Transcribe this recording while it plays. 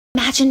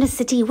Imagine a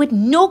city with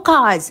no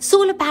cars,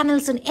 solar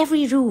panels on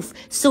every roof,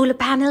 solar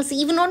panels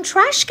even on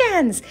trash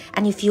cans.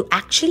 And if you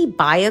actually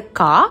buy a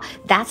car,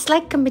 that's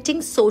like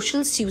committing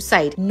social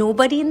suicide.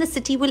 Nobody in the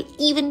city will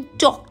even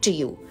talk to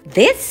you.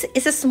 This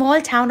is a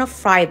small town of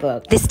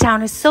Freiburg. This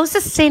town is so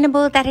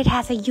sustainable that it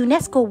has a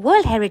UNESCO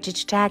World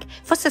Heritage Tag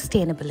for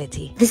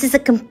sustainability. This is a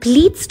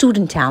complete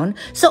student town,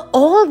 so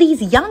all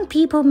these young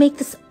people make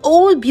this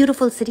old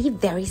beautiful city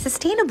very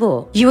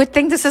sustainable. You would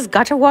think this is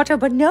gutter water,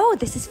 but no,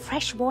 this is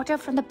fresh water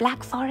from the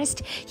Black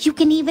Forest. You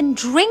can even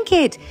drink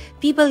it.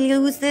 People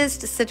use this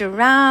to sit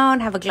around,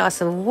 have a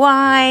glass of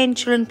wine,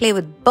 children play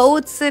with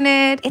boats in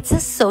it. It's a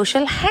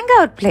social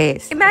hangout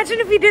place. Imagine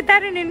if we did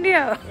that in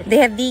India. They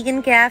have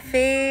vegan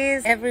cafes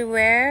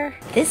everywhere.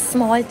 This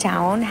small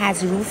town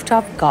has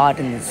rooftop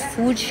gardens,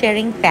 food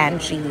sharing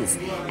pantries,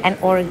 and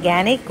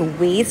organic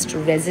waste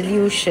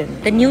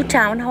resolution. The new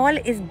town hall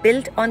is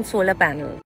built on solar panels.